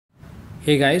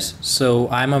Hey guys, so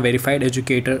I'm a verified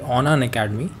educator on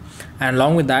Unacademy, and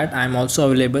along with that I'm also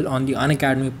available on the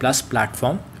Unacademy Plus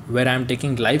platform where I'm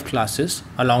taking live classes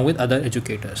along with other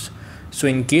educators. So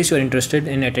in case you're interested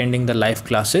in attending the live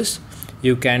classes,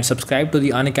 you can subscribe to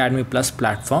the Unacademy Plus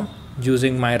platform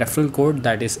using my referral code,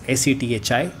 that is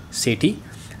SETHI,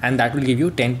 and that will give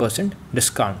you 10%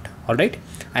 discount. Alright,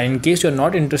 and in case you're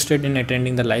not interested in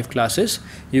attending the live classes,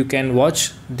 you can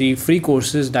watch the free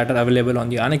courses that are available on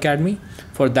the Unacademy.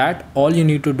 For that, all you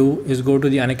need to do is go to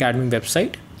the Unacademy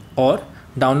website or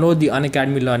download the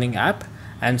Unacademy Learning app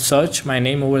and search my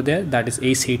name over there, that is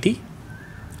SETHI.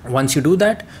 Once you do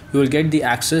that, you will get the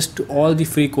access to all the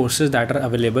free courses that are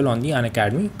available on the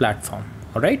Unacademy platform.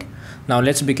 Alright, now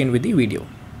let's begin with the video.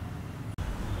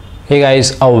 Hey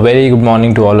guys, a very good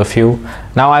morning to all of you.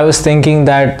 Now I was thinking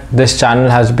that this channel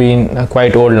has been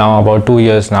quite old now, about 2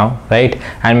 years now, right?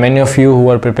 And many of you who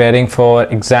are preparing for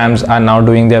exams are now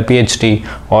doing their PhD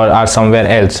or are somewhere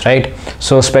else, right?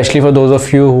 So especially for those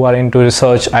of you who are into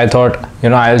research, I thought,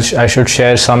 I should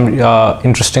share some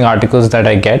interesting articles that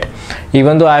I get.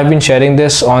 Even though I've been sharing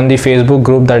this on the Facebook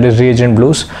group, that is Reagent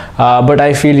Blues, but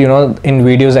I feel in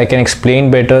videos I can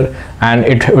explain better, and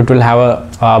it will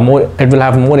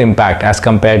have more impact as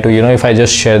compared to if I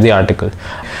just share the article.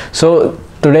 So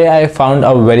today I found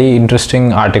a very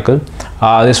interesting article.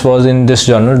 This was in this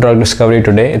journal, Drug Discovery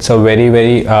Today. It's a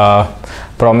very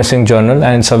promising journal,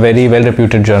 and it's a very well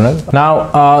reputed journal.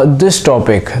 Now this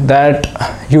topic, that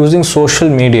using social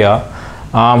media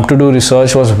to do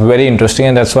research, was very interesting,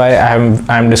 and that's why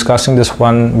I'm discussing this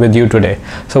one with you today.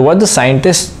 So what the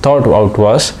scientists thought out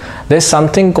was, there's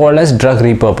something called as drug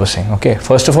repurposing. Okay,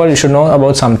 first of all, you should know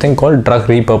about something called drug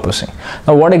repurposing.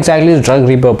 Now what exactly is drug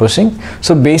repurposing?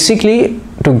 So basically,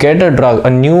 to get a drug, a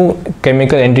new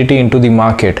chemical entity into the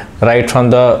market, right from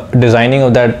the designing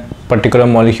of that particular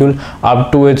molecule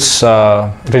up to its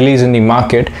release in the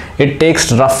market, it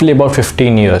takes roughly about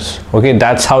 15 years. Okay,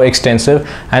 that's how extensive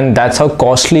and that's how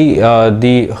costly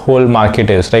the whole market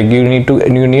is. Like you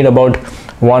need about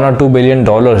 $1 or $2 billion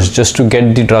just to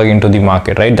get the drug into the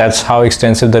market, right? That's how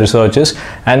extensive the research is.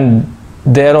 And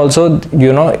there also,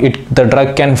 the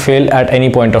drug can fail at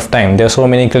any point of time. There are so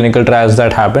many clinical trials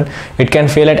that happen. It can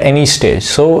fail at any stage.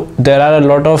 So there are a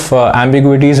lot of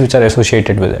ambiguities which are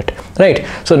associated with it, right?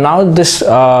 So now this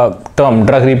term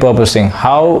drug repurposing,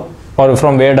 how or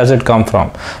from where does it come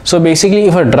from? So basically,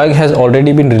 if a drug has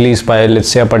already been released by, let's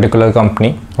say, a particular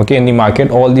company, okay, in the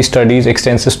market, all the studies,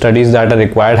 extensive studies that are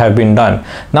required have been done.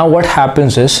 Now what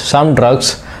happens is, some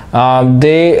drugs,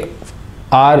 they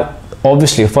are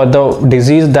obviously, for the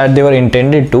disease that they were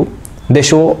intended to, they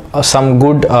show some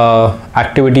good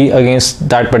activity against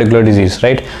that particular disease,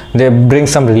 right? They bring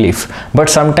some relief. But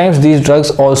sometimes these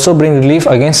drugs also bring relief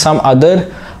against some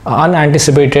other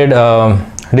unanticipated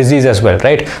disease as well,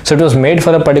 right? So it was made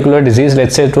for a particular disease.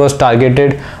 Let's say it was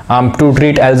targeted to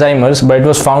treat Alzheimer's, but it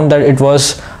was found that it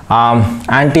was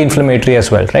anti-inflammatory as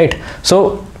well, right?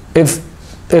 So if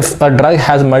a drug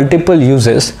has multiple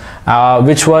uses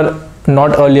which were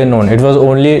not earlier known, it was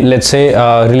only, let's say,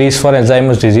 released for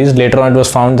Alzheimer's disease, later on it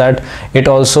was found that it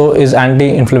also is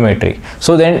anti-inflammatory,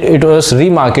 so then it was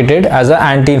remarketed as an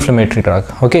anti-inflammatory drug.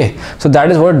 Okay, so that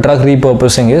is what drug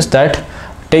repurposing is, that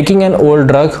taking an old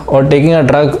drug or taking a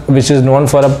drug which is known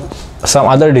for some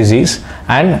other disease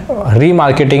and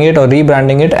remarketing it or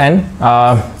rebranding it and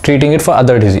treating it for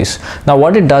other disease. Now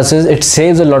what it does is, it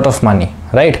saves a lot of money,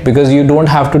 right? Because you don't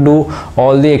have to do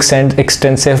all the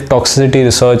extensive toxicity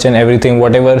research and everything.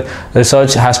 Whatever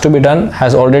research has to be done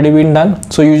has already been done.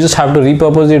 So you just have to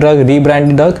repurpose the drug, rebrand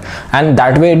the drug, and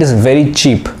that way it is very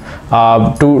cheap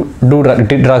to do drug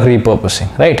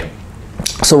repurposing, right?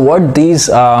 So what these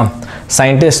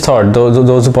scientists thought,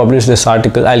 those who published this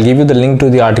article, I'll give you the link to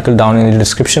the article down in the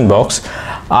description box.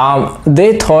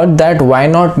 They thought that why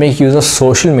not make use of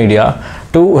social media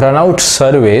to run out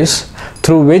surveys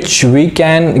through which we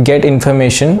can get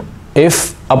information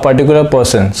if a particular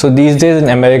person, so these days in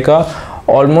America,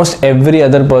 almost every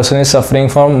other person is suffering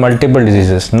from multiple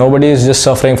diseases. Nobody is just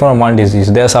suffering from one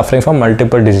disease, they are suffering from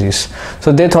multiple diseases.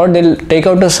 So they thought they'll take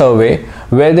out a survey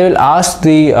where they will ask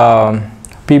the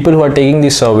people who are taking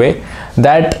this survey,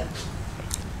 that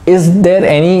is there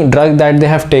any drug that they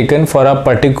have taken for a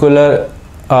particular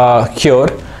cure,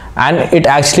 and it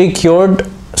actually cured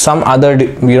some other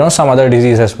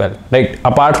disease as well. Like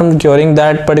apart from curing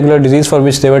that particular disease for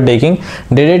which they were taking,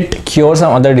 did it cure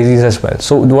some other disease as well?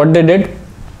 So what they did,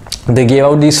 they gave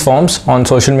out these forms on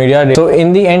social media. So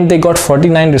in the end they got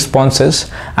 49 responses,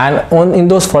 and in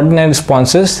those 49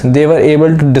 responses they were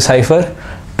able to decipher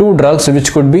two drugs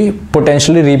which could be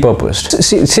potentially repurposed.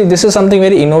 See, this is something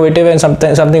very innovative and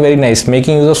something very nice,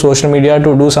 making use of social media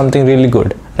to do something really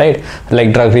good, right?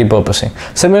 Like drug repurposing.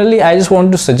 Similarly, I just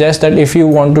want to suggest that if you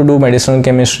want to do medicinal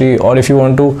chemistry, or if you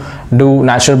want to do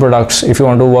natural products, if you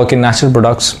want to work in natural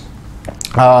products,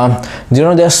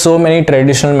 there's so many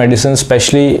traditional medicines,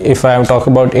 especially if I am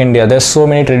talking about India. There's so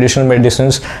many traditional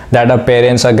medicines that our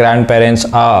parents, our grandparents,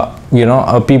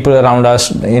 people around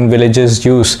us in villages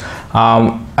use,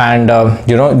 and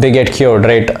they get cured,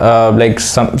 right? Like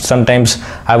sometimes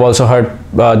I've also heard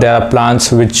there are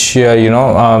plants which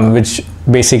which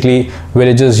basically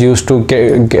villagers use to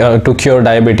cure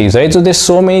diabetes, right? So there's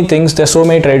so many things, there's so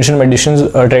many traditional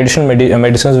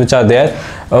medicines which are there,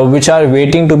 which are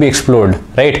waiting to be explored,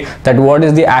 right? That what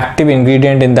is the active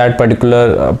ingredient in that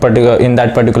particular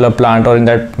plant, or in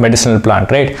that medicinal plant,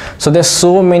 right? So there's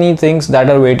so many things that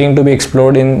are waiting to be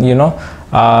explored in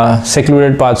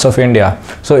secluded parts of India.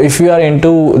 So if you are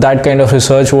into that kind of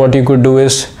research, what you could do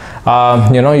is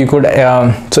you could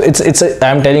so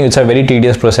I'm telling you, it's a very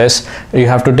tedious process. You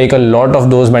have to take a lot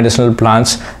of those medicinal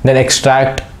plants, then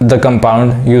extract the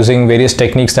compound using various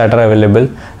techniques that are available,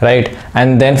 right?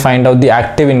 And then find out the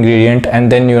active ingredient,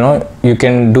 and then you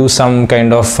can do some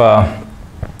kind of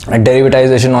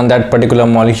derivatization on that particular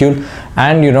molecule,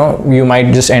 and you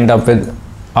might just end up with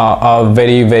a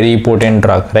very, very potent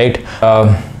drug, right?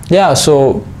 Yeah,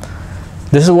 so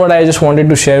this is what I just wanted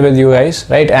to share with you guys,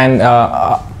 right? And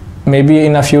maybe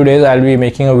in a few days I'll be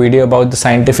making a video about the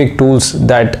scientific tools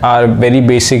that are very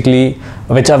basic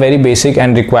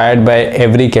and required by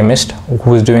every chemist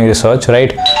who is doing research,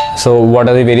 right? So what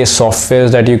are the various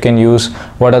softwares that you can use,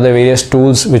 what are the various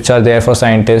tools which are there for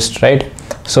scientists, right?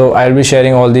 So I'll be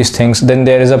sharing all these things. Then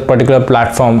there is a particular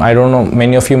platform, I don't know,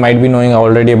 many of you might be knowing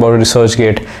already about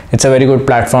ResearchGate. It's a very good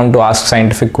platform to ask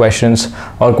scientific questions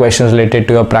or questions related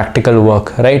to your practical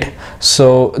work, right?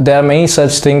 So there are many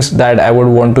such things that I would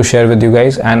want to share with you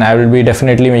guys, and I will be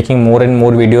definitely making more and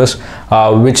more videos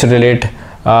which relate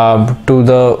to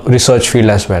the research field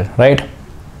as well, right?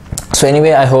 So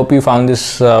anyway, I hope you found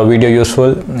this video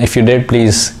useful. If you did,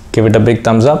 please give it a big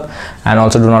thumbs up, and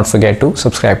also do not forget to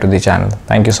subscribe to the channel.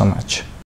 Thank you so much.